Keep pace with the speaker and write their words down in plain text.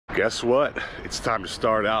Guess what? It's time to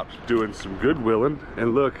start out doing some Goodwilling.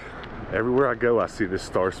 And look, everywhere I go, I see this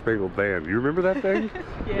Star Spangled Band. You remember that thing?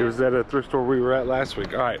 Yeah. It was at a thrift store we were at last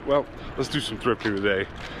week. All right, well, let's do some thrifting today.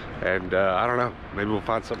 And I don't know, maybe we'll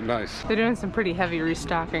find something nice. They're doing some pretty heavy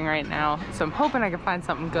restocking right now, so I'm hoping I can find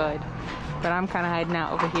something good. But I'm kind of hiding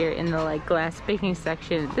out over here in the like glass baking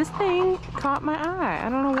section. This thing caught my eye. I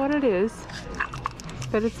don't know what it is,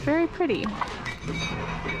 but it's very pretty.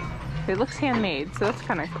 It looks handmade, so that's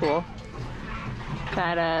kind of cool.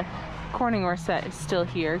 That Corningware set is still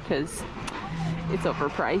here because it's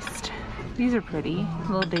overpriced. These are pretty,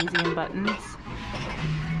 little daisy and buttons.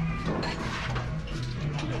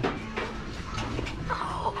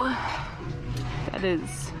 Oh, that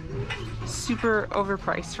is super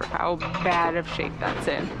overpriced for how bad of shape that's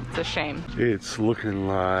in. It's a shame. It's looking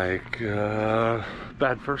like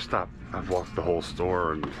bad first stop. I've walked the whole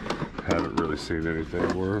store and haven't really seen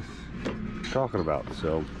anything worth talking about,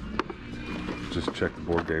 so just check the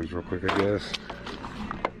board games real quick, I guess.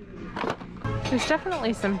 There's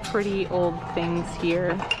definitely some pretty old things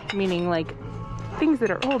here, meaning like things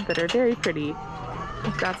that are old that are very pretty.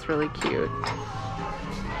 Like that's really cute.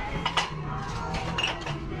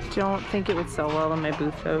 Don't think it would sell well in my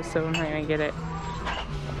booth though, so I'm not gonna get it.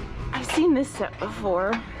 I've seen this set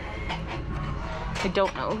before. I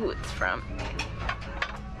don't know who it's from.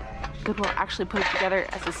 Goodwill actually put it together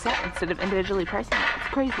as a set instead of individually pricing it. It's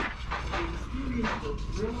crazy.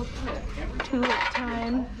 Tulip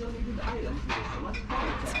Time.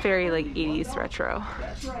 It's very like 80s retro.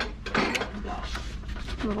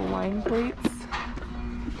 Little wine plates.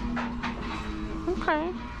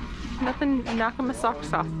 Okay. Nothing knocking my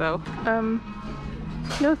socks off though.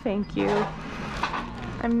 No thank you.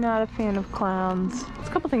 I'm not a fan of clowns. There's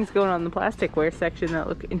a couple things going on in the plasticware section that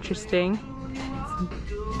look interesting. Some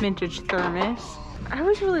vintage thermos. I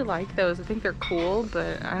always really like those. I think they're cool,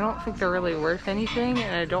 but I don't think they're really worth anything,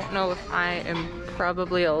 and I don't know if I am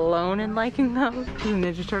probably alone in liking those. The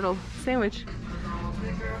Ninja Turtle sandwich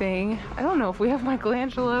thing. I don't know if we have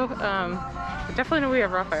Michelangelo. I definitely know we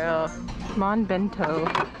have Raphael. Mon Bento.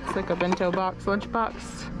 It's like a bento box, lunch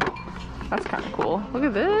box. That's kind of cool. Look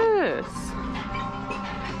at this.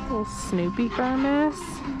 Little Snoopy thermos.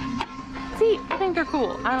 See, I think they're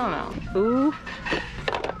cool. I don't know. Ooh.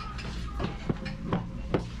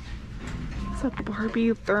 It's a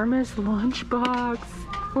Barbie thermos lunchbox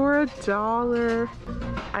for $1.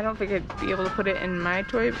 I don't think I'd be able to put it in my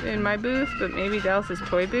booth, but maybe Dallas's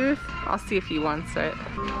toy booth. I'll see if he wants it.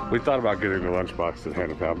 We thought about getting the lunchbox at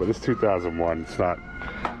Hannah Pound, but it's 2001. It's not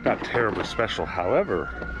terribly special. However,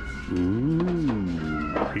 ooh,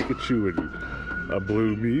 Pikachu and a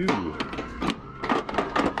blue Mew.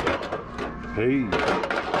 Hey,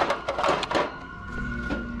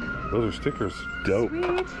 those are stickers. Dope.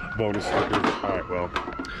 Sweet. Bonus stickers. All right, well,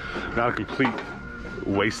 not a complete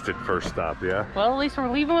wasted first stop, yeah? Well, at least we're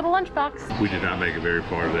leaving with a lunchbox. We did not make it very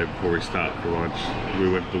far today before we stopped for lunch. We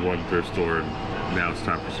went to one thrift store and now it's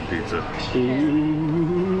time for some pizza.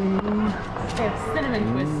 Ooh. They have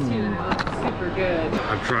cinnamon twists too, and they look super good.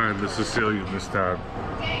 I'm trying the Sicilian this time.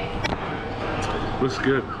 Looks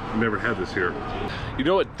good. Never had this here. You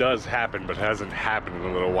know what does happen but hasn't happened in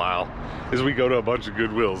a little while is we go to a bunch of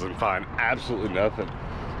Goodwills and find absolutely nothing.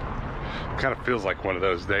 Kind of feels like one of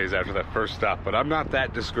those days after that first stop, but I'm not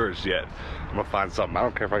that discouraged yet. I'm gonna find something. I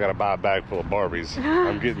don't care if I gotta buy a bag full of Barbies.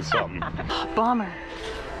 I'm getting something. Bummer.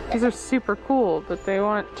 These are super cool, but they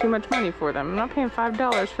want too much money for them. I'm not paying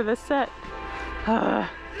 $5 for this set.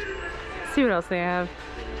 See what else they have.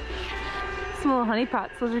 Some little honey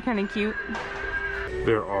pots. Those are kind of cute.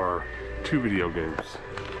 There are 2 video games.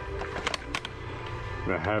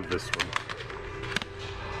 And I have this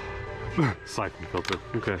one. Siphon filter.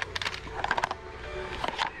 Okay.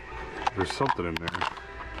 There's something in there.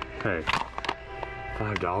 Hey,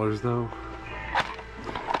 $5 though?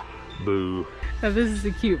 Boo. Now this is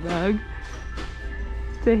a cute mug.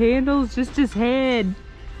 The handle's just his head.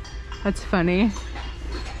 That's funny.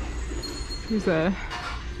 Here's a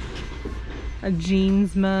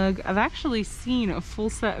jeans mug. I've actually seen a full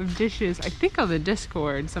set of dishes, I think on the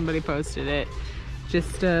Discord, somebody posted it.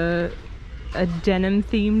 Just a denim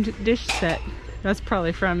themed dish set. That's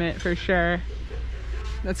probably from it for sure.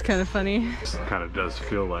 That's kind of funny. This kind of does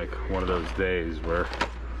feel like one of those days where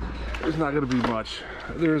there's not gonna be much.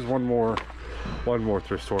 There's one more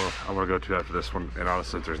thrift store I'm gonna go to after this one, and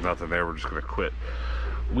honestly, if there's nothing there, we're just gonna quit.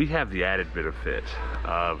 We have the added benefit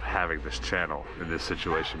of having this channel in this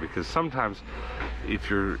situation, because sometimes if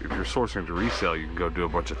you're sourcing to resell, you can go do a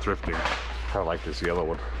bunch of thrifting. Kind of like this yellow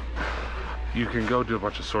one. You can go do a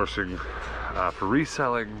bunch of sourcing for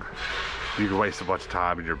reselling, you can waste a bunch of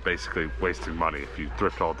time and you're basically wasting money if you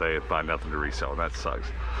thrift all day and find nothing to resell, and that sucks.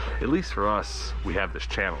 At least for us, we have this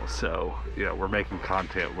channel, so you know, we're making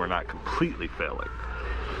content, we're not completely failing.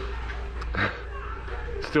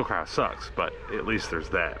 Still kind of sucks, but at least there's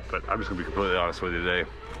that. But I'm just gonna be completely honest with you today,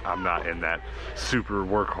 I'm not in that super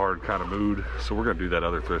work hard kind of mood, so we're gonna do that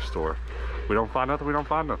other thrift store. We don't find nothing, we don't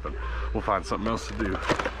find nothing. We'll find something else to do.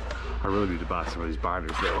 I really need to buy some of these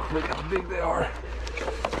binders though. Look how big they are.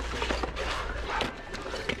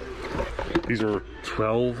 These are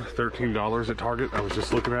 $12, $13 at Target. I was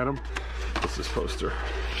just looking at them. What's this poster?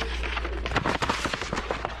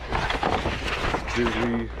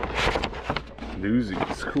 Disney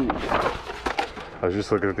Newsies, cool. I was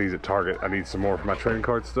just looking at these at Target. I need some more for my trading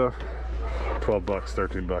card stuff. 12 bucks,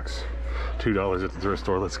 13 bucks, $2 at the thrift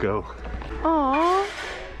store. Let's go. Aww.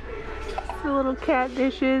 The little cat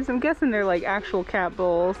dishes. I'm guessing they're like actual cat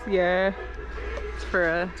bowls. Yeah. It's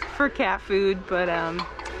for cat food, but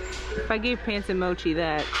if I gave Pants and Mochi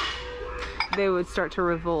that, they would start to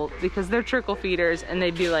revolt because they're trickle feeders and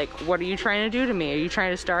they'd be like, what are you trying to do to me? Are you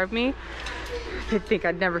trying to starve me? They'd think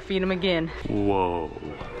I'd never feed them again. Whoa.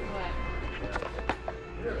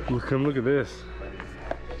 Look, come look at this.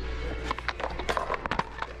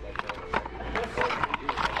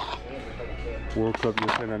 World Cup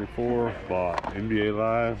USA 94, bought NBA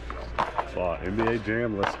Live, bought NBA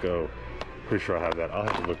Jam, let's go. Pretty sure I have that. I'll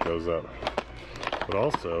have to look those up. But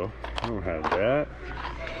also, I don't have that.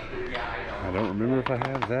 I don't remember if I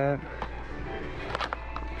have that.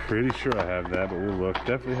 Pretty sure I have that, but we'll look.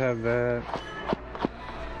 Definitely have that.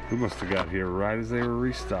 We must have got here right as they were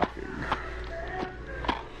restocking.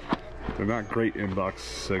 They're not great inbox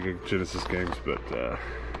Sega Genesis games, but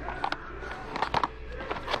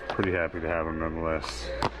pretty happy to have them nonetheless.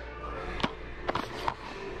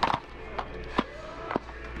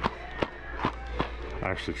 I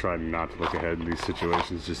actually try not to look ahead in these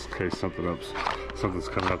situations just in case something's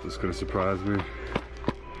coming up that's going to surprise me.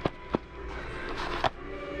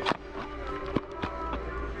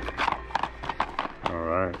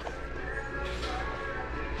 Alright.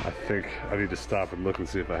 I think I need to stop and look and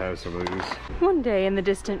see if I have some of these. One day in the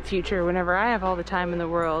distant future, whenever I have all the time in the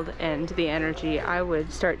world and the energy, I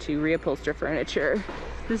would start to reupholster furniture.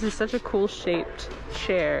 This is such a cool shaped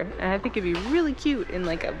chair, and I think it'd be really cute in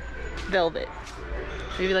like a velvet.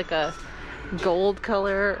 Maybe like a gold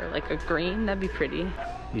color or like a green, that'd be pretty.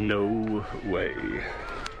 No way.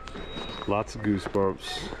 Lots of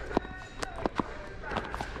Goosebumps.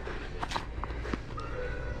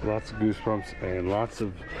 Lots of Goosebumps and lots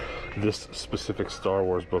of this specific Star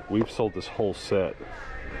Wars book. We've sold this whole set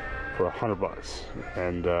for $100,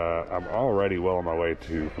 and I'm already well on my way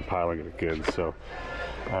to compiling it again. So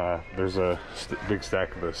there's a big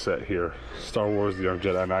stack of the set here. Star Wars: The Young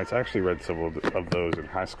Jedi Knights. I actually read some of those in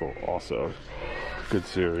high school also. Good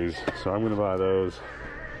series. So I'm gonna buy those.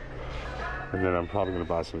 And then I'm probably gonna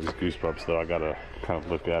buy some of these Goosebumps, though I gotta kind of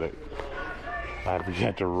look at it. I have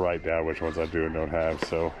yet to write down which ones I do and don't have,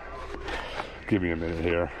 so give me a minute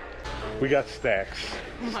here. We got stacks.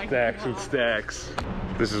 Stacks and stacks.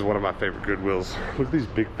 This is one of my favorite Goodwills. Look at these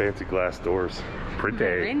big fancy glass doors. Pretty.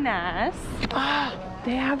 Very nice. Ah,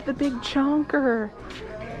 they have the big chonker.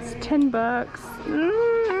 It's 10 bucks.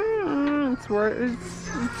 It's worth.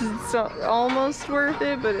 It's almost worth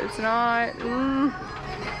it, but it's not.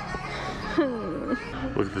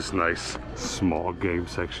 Look at this nice small game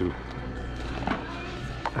section.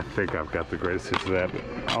 I think I've got the greatest hits of that, but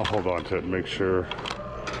I'll hold on to it and make sure.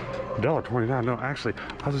 $1.29. No, actually,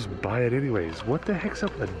 I'll just buy it anyways. What the heck's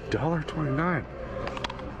up with $1.29?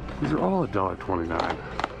 These are all $1.29.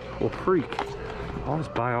 Well, freak. I'll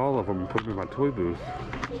just buy all of them and put them in my toy booth.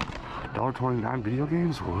 $1.29 video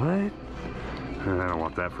games? What? And I don't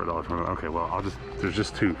want that for $1.29. Okay, well, there's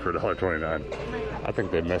just two for $1.29. I think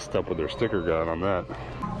they messed up with their sticker gun on that.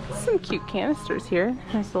 Some cute canisters here.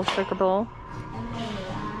 Nice little sticker bowl.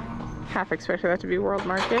 Half expected that to be World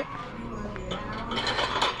Market.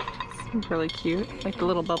 It's really cute. Like the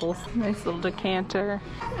little bubbles. Nice little decanter.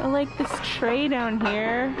 I like this tray down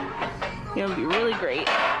here. You know, it'd be really great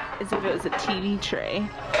is if it was a TV tray.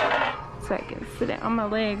 So I can sit it on my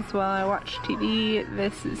legs while I watch TV.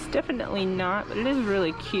 This is definitely not, but it is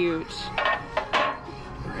really cute.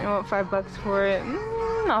 I want $5 for it.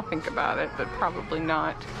 I'll think about it, but probably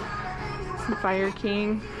not. Some Fire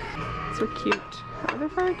King. So cute. Are they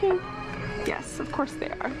Fire King? Yes, of course they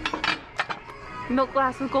are. Milk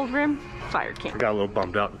glass with gold rim, Fire King. I got a little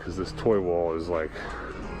bummed out because this toy wall is like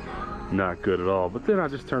not good at all. But then I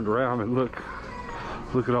just turned around and look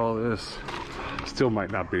at all this. Still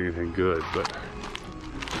might not be anything good, but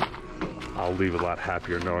I'll leave a lot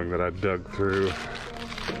happier knowing that I dug through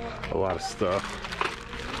a lot of stuff.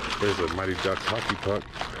 There's a Mighty Ducks hockey puck.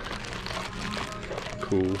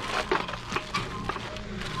 Cool.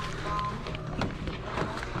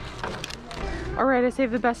 Alright, I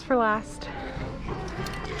saved the best for last.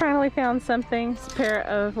 Finally found something. It's a pair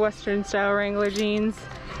of Western style Wrangler jeans.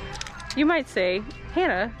 You might say,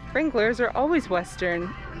 Hannah, Wranglers are always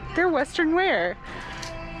Western. They're Western wear.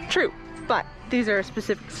 True, but these are a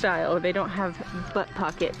specific style. They don't have butt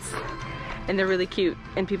pockets. And they're really cute,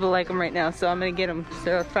 and people like them right now, so I'm gonna get them.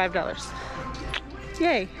 So $5.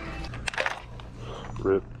 Yay.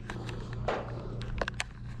 Rip.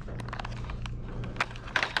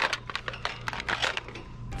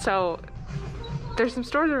 So there's some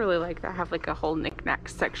stores I really like that have like a whole knick-knack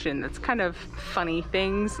section that's kind of funny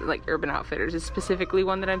things. Like Urban Outfitters is specifically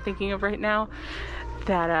one that I'm thinking of right now.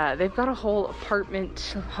 That they've got a whole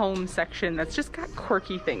apartment home section that's just got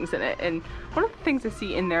quirky things in it. And one of the things I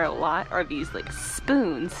see in there a lot are these like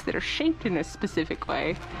spoons that are shaped in a specific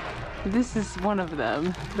way. This is one of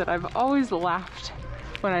them that I've always laughed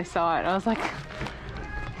when I saw it. I was like,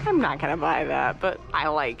 I'm not gonna buy that, but I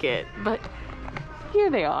like it. But here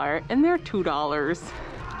they are, and they're $2.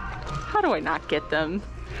 How do I not get them?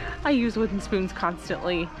 I use wooden spoons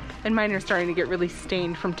constantly, and mine are starting to get really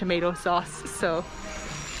stained from tomato sauce, so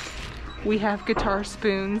we have guitar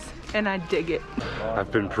spoons, and I dig it.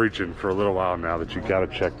 I've been preaching for a little while now that you gotta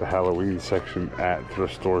check the Halloween section at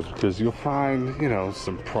thrift stores, because you'll find, you know,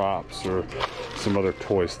 some props or some other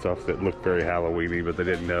toy stuff that look very Halloween-y, but they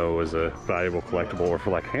didn't know was a valuable collectible. Or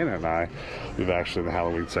for like Hannah and I, we've actually in the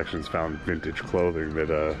Halloween sections found vintage clothing that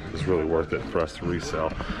is really worth it for us to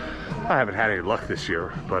resell. I haven't had any luck this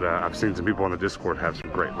year, but I've seen some people on the Discord have some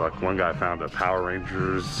great luck. One guy found a Power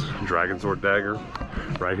Rangers Dragon Sword dagger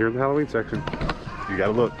right here in the Halloween section. You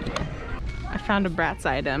gotta look. I found a Bratz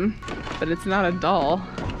item, but it's not a doll.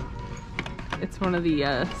 It's one of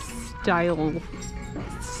the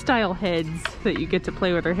style heads that you get to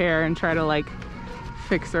play with her hair and try to like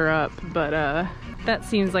fix her up. But that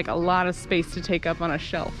seems like a lot of space to take up on a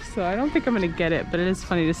shelf, so I don't think I'm gonna get it, but it is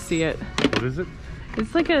funny to see it. What is it?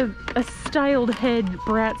 It's like a styled head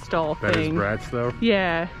Bratz doll thing. That is Bratz though?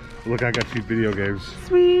 Yeah. Look, I got cheap video games.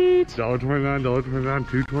 Sweet. $1.29, $1.29,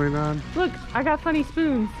 $2.29. Look, I got funny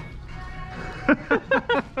spoons.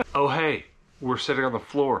 Oh hey, we're sitting on the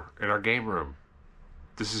floor in our game room.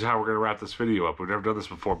 This is how we're gonna wrap this video up. We've never done this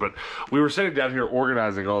before, but we were sitting down here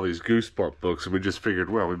organizing all these Goosebump books, and we just figured,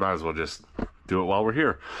 well, we might as well just do it while we're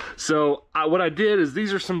here. So what I did is,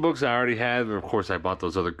 these are some books I already had, and of course I bought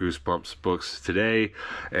those other Goosebumps books today,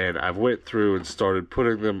 and I've went through and started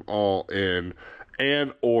putting them all in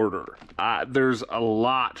an order. There's a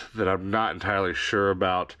lot that I'm not entirely sure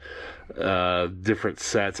about, different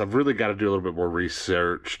sets. I've really got to do a little bit more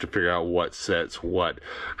research to figure out what sets what,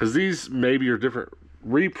 because these maybe are different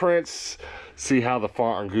reprints. See how the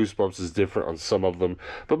font on Goosebumps is different on some of them,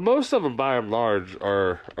 but most of them by and large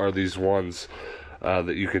are these ones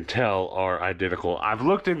that you can tell are identical. I've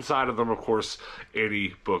looked inside of them, of course,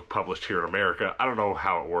 any book published here in America. I don't know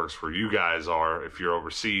how it works where you guys are if you're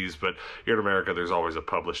overseas, but here in America there's always a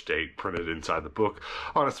published date printed inside the book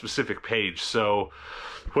on a specific page. So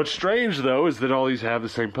what's strange though is that all these have the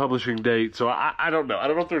same publishing date, so I don't know. I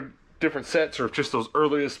don't know if they're different sets or if just those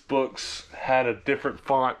earliest books had a different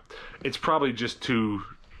font. It's probably just two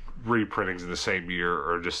reprintings in the same year,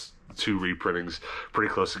 or just two reprintings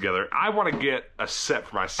pretty close together. I want to get a set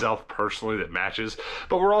for myself personally that matches,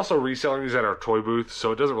 but we're also reselling these at our toy booth,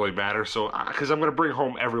 so it doesn't really matter. So because I'm going to bring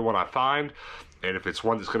home every one I find, and if it's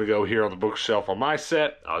one that's going to go here on the bookshelf on my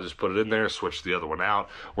set, I'll just put it in there, switch the other one out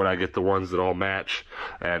when I get the ones that all match,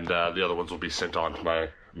 and the other ones will be sent on to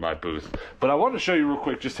my booth. But I wanted to show you real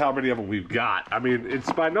quick just how many of them we've got. I mean,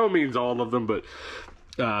 it's by no means all of them, but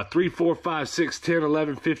 3, 4, 5, 6, 10,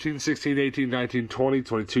 11, 15, 16, 18, 19, 20,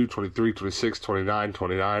 22, 23, 26, 29,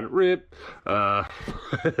 29, rip,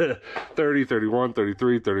 30, 31,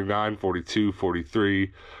 33, 39, 42,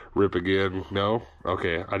 43, rip again, no,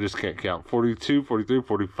 okay, I just can't count, 42, 43,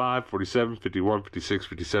 45, 47, 51, 56,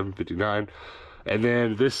 57, 59, and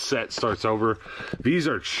then this set starts over. These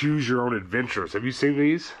are Choose Your Own Adventures. Have you seen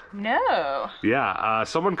these? No. Yeah,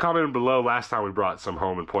 someone commented below last time we brought some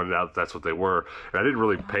home and pointed out that's what they were, and I didn't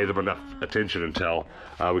really pay them enough attention until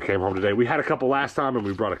we came home today. We had a couple last time, and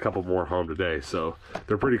we brought a couple more home today, so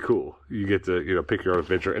they're pretty cool. You get to, you know, pick your own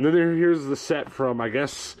adventure. And then here's the set from, I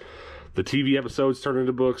guess, the TV episodes turned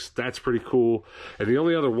into books. That's pretty cool. And the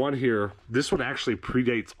only other one here, this one actually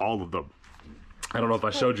predates all of them. I don't know if I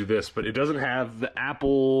showed you this, but it doesn't have the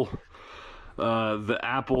Apple the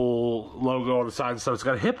Apple logo on the side and stuff. It's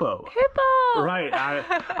got a hippo. Hippo! Right.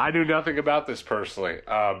 I knew nothing about this personally.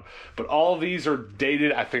 But all these are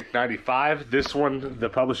dated, I think, 95. This one, the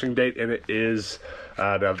publishing date in it is,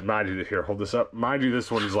 now mind you, here, hold this up. Mind you,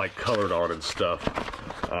 this one is like colored on and stuff.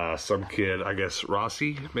 Some kid, I guess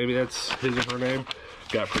Rossi, maybe that's his or her name,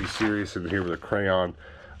 got pretty serious in here with a crayon.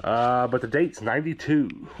 But the date's 92.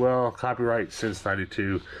 Well, copyright since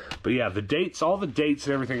 92. But yeah, the dates, all the dates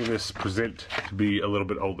and everything in this present to be a little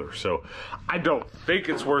bit older. So I don't think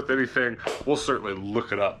it's worth anything. We'll certainly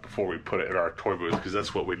look it up before we put it in our toy booth because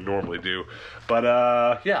that's what we normally do. But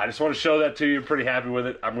yeah, I just want to show that to you. I'm pretty happy with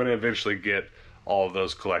it. I'm going to eventually get all of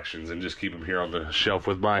those collections and just keep them here on the shelf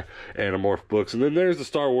with my Animorph books. And then there's the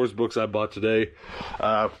Star Wars books I bought today.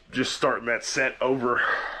 Just starting that set over.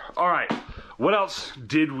 All right. What else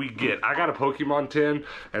did we get? I got a Pokemon tin,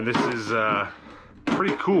 and this is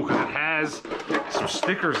pretty cool because it has some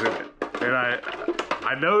stickers in it. And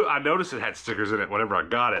I noticed it had stickers in it whenever I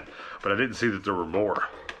got it, but I didn't see that there were more.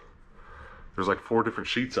 There's like 4 different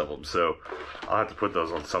sheets of them, so I'll have to put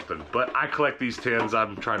those on something. But I collect these tins.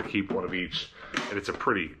 I'm trying to keep one of each, and it's a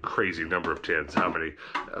pretty crazy number of tins. How many?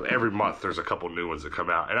 Every month there's a couple new ones that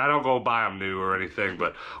come out, and I don't go buy them new or anything,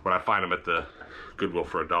 but when I find them at the Goodwill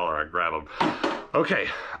for $1, I grab them. Okay,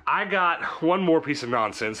 I got one more piece of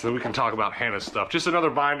nonsense, then we can talk about Hannah's stuff. Just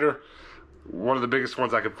another binder, one of the biggest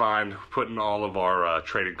ones I could find, putting all of our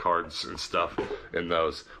trading cards and stuff in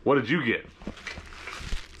those. What did you get?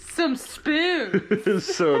 Some spoons.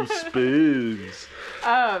 Some spoons.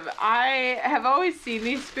 I have always seen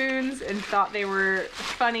these spoons and thought they were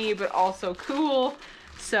funny but also cool.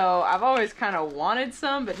 So I've always kind of wanted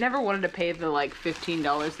some, but never wanted to pay the like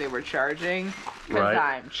 $15 they were charging because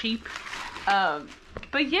I'm cheap.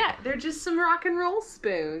 But yeah, they're just some rock and roll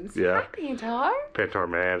spoons. Yeah. Hi, Pantar. Pantar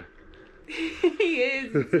man. He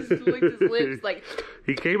is. He just licked his lips like.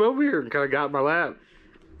 He came over here and kind of got in my lap.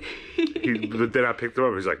 But then I picked him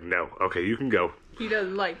up. He's like, "No, okay, you can go." He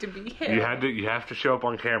doesn't like to be held. You have to show up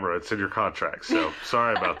on camera. It's in your contract. So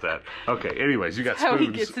sorry about that. Okay. Anyways, you got spoons. How he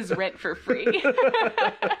gets his rent for free.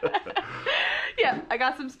 Yeah, I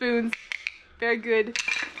got some spoons. Very good.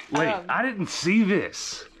 Wait, I didn't see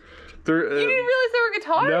this. You didn't realize they were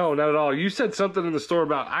guitars? No, not at all. You said something in the store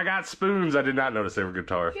about, I got spoons. I did not notice they were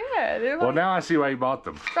guitars. Yeah, they're like well, now I see why you bought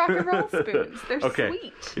them. rock and roll spoons. They're okay.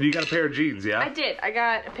 sweet. And you got a pair of jeans, yeah? I did. I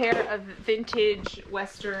got a pair of vintage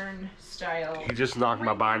Western style. He just knocked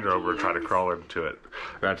my binder over and tried to crawl into it.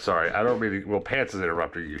 I'm sorry. I don't mean to, well, Pants is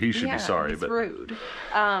interrupting you. He should be sorry. It's but rude.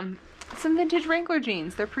 Some vintage Wrangler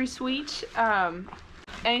jeans. They're pretty sweet.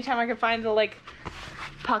 Anytime I can find the like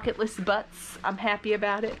pocketless butts, I'm happy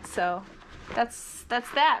about it. So that's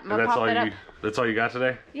that. I'm gonna pop that up. That's all you got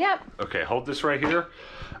today? Yep. Okay, hold this right here.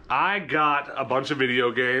 I got a bunch of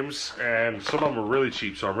video games, and some of them were really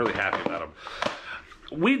cheap, so I'm really happy about them.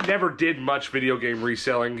 We never did much video game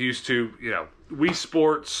reselling. Used to, you know, Wii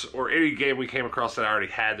Sports or any game we came across that I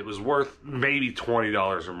already had that was worth maybe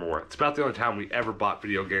 $20 or more. It's about the only time we ever bought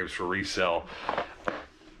video games for resale.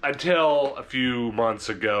 Until a few months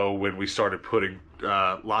ago when we started putting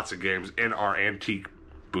lots of games in our antique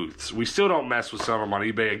booths. We still don't mess with some of them on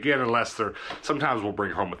eBay, again, unless they're, sometimes we'll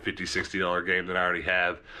bring home a $50, $60 game that I already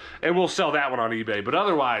have, and we'll sell that one on eBay. But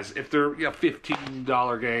otherwise, if they're, you know,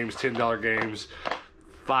 $15 games, $10 games,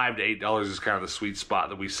 $5 to $8 is kind of the sweet spot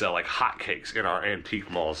that we sell like hotcakes in our antique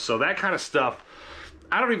malls. So that kind of stuff,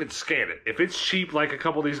 I don't even scan it. If it's cheap, like a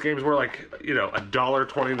couple of these games were, like, you know,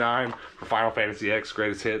 $1.29 for Final Fantasy X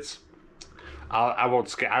Greatest Hits, I won't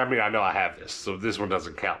scan. I mean, I know I have this, so this one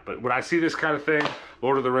doesn't count. But when I see this kind of thing,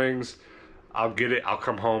 Lord of the Rings, I'll get it. I'll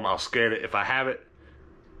come home. I'll scan it. If I have it,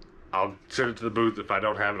 I'll send it to the booth. If I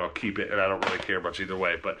don't have it, I'll keep it, and I don't really care much either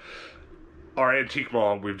way. But our antique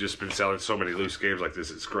mall, we've just been selling so many loose games like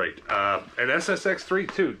this. It's great. And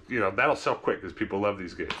SSX3 too. You know, that'll sell quick because people love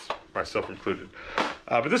these games, myself included.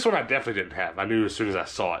 But this one I definitely didn't have. I knew as soon as I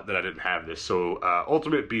saw it that I didn't have this. So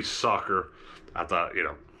Ultimate Beast Soccer, I thought, you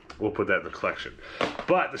know, we'll put that in the collection.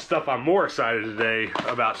 But the stuff I'm more excited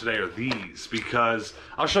about today are these, because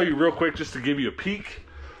I'll show you real quick just to give you a peek.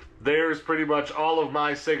 There's pretty much all of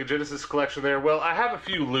my Sega Genesis collection there. Well, I have a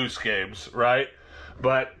few loose games, right?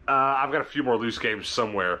 But I've got a few more loose games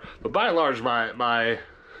somewhere. But by and large, my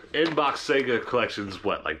inbox Sega collection's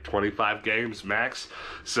what, like 25 games max?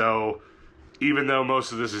 So even though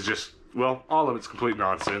most of this is just, well, all of it's complete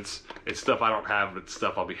nonsense, it's stuff I don't have, but it's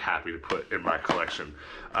stuff I'll be happy to put in my collection.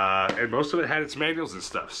 And most of it had its manuals and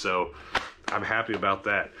stuff, so I'm happy about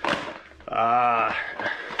that.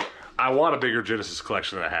 I I want a bigger Genesis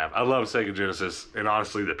collection than I have. I love Sega Genesis, and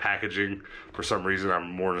honestly, the packaging, for some reason, I'm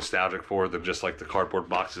more nostalgic for than just like the cardboard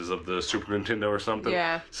boxes of the Super Nintendo or something.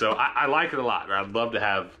 Yeah. So I like it a lot, and I'd love to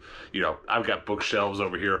have, you know, I've got bookshelves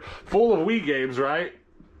over here full of Wii games, right?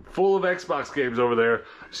 Full of Xbox games over there.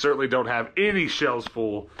 Certainly don't have any shelves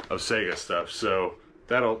full of Sega stuff, so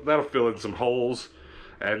that'll fill in some holes.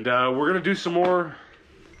 And we're gonna do some more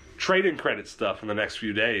trade-in credit stuff in the next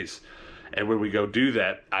few days. And when we go do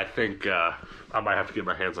that, I think I might have to get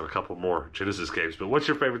my hands on a couple more Genesis games. But what's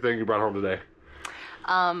your favorite thing you brought home today?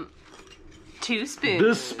 2 spoons.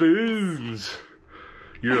 The spoons.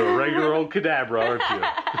 You're a regular old Kadabra, aren't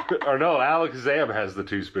you? Or no, Alakazam has the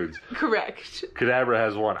 2 spoons. Correct. Kadabra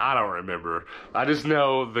has 1. I don't remember. I just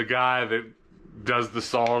know the guy that does the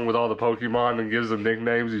song with all the Pokemon and gives them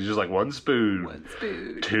nicknames. He's just like 1 spoon. 1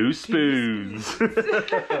 spoon. 2 spoons.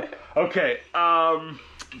 Okay,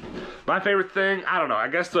 my favorite thing, I don't know, I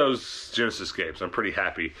guess those Genesis games. I'm pretty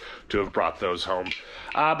happy to have brought those home.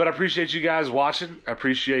 But I appreciate you guys watching. I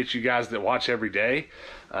appreciate you guys that watch every day.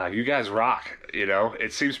 You guys rock, you know.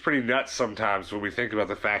 It seems pretty nuts sometimes when we think about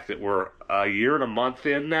the fact that we're a year and a month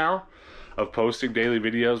in now of posting daily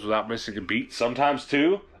videos without missing a beat. Sometimes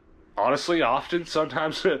 2. Honestly, often.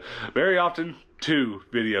 Sometimes, very often, 2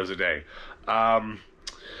 videos a day.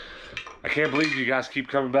 I can't believe you guys keep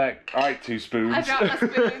coming back. All right, 2 spoons. I dropped my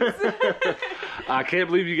spoons. I can't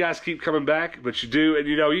believe you guys keep coming back, but you do. And,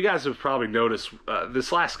 you know, you guys have probably noticed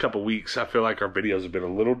this last couple weeks, I feel like our videos have been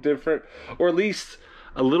a little different, or at least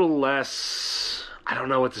a little less, I don't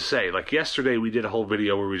know what to say. Like yesterday, we did a whole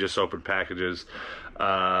video where we just opened packages.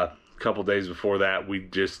 A couple days before that, we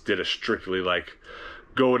just did a strictly, like,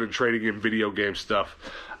 going and trading in video game stuff.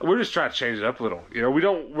 We're just trying to change it up a little. You know,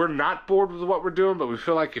 we're not bored with what we're doing, but we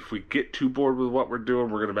feel like if we get too bored with what we're doing,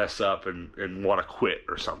 we're going to mess up and want to quit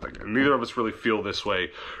or something. And neither of us really feel this way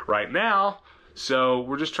right now. So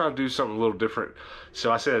we're just trying to do something a little different.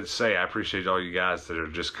 So I said to say, I appreciate all you guys that are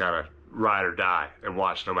just kind of ride or die and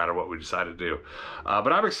watch no matter what we decide to do.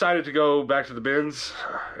 But I'm excited to go back to the bins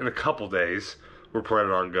in a couple days. We're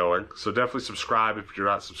planning on going. So definitely subscribe if you're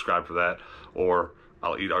not subscribed for that, or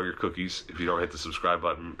I'll eat all your cookies if you don't hit the subscribe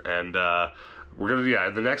button. And we're going to, yeah,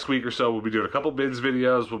 in the next week or so, we'll be doing a couple bins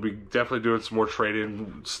videos. We'll be definitely doing some more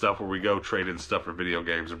trade-in stuff where we go trade in stuff for video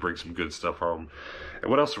games and bring some good stuff home. And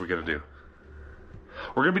what else are we going to do?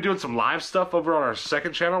 We're going to be doing some live stuff over on our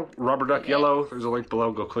second channel, Rubber Duck Yellow. There's a link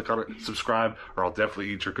below. Go click on it, subscribe, or I'll definitely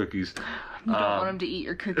eat your cookies. You don't want them to eat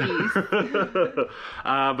your cookies.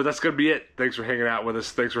 But that's going to be it. Thanks for hanging out with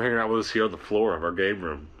us. Thanks for hanging out with us here on the floor of our game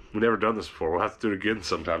room. We've never done this before. We'll have to do it again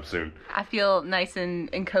sometime soon. I feel nice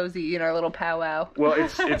and cozy in our little powwow. Well,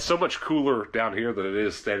 it's so much cooler down here than it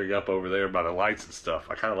is standing up over there by the lights and stuff.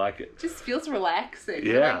 I kind of like it. Just feels relaxing.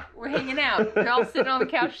 Yeah. We're hanging out. We're all sitting on the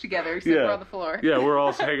couch together, except we're on the floor. Yeah, we're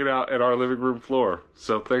all hanging out at our living room floor.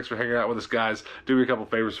 So thanks for hanging out with us, guys. Do me a couple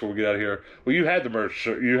favors before we get out of here. Well, you had the merch.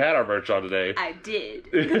 You had our merch on today. I did.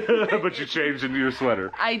 But you changed into your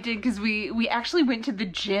sweater. I did, because we actually went to the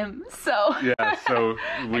gym, so... Yeah, so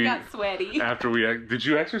I got sweaty. After did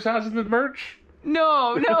you exercise in the merch?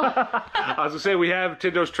 No. I was gonna say, we have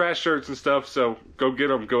Tindo's Trash shirts and stuff, so go get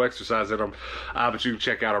them, go exercise in them. But you can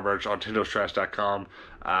check out our merch on tindostrash.com.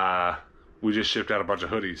 We just shipped out a bunch of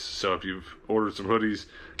hoodies, so if you've ordered some hoodies,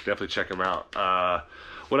 definitely check them out.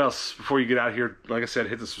 What else? Before you get out of here, like I said,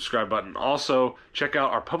 hit the subscribe button. Also, check out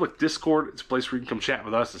our public Discord. It's a place where you can come chat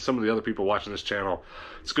with us and some of the other people watching this channel.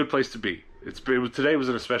 It's a good place to be. Today was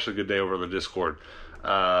an especially good day over on the Discord.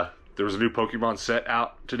 There was a new Pokemon set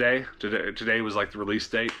out today. Today was like the release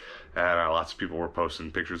date, and lots of people were posting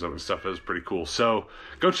pictures of it and stuff. It was pretty cool. So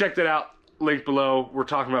go check that out. Link below. We're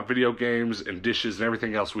talking about video games and dishes and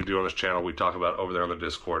everything else we do on this channel. We talk about over there on the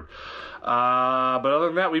Discord. But other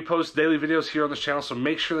than that, we post daily videos here on this channel. So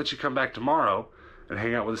make sure that you come back tomorrow and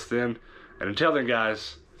hang out with us then. And until then,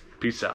 guys, peace out.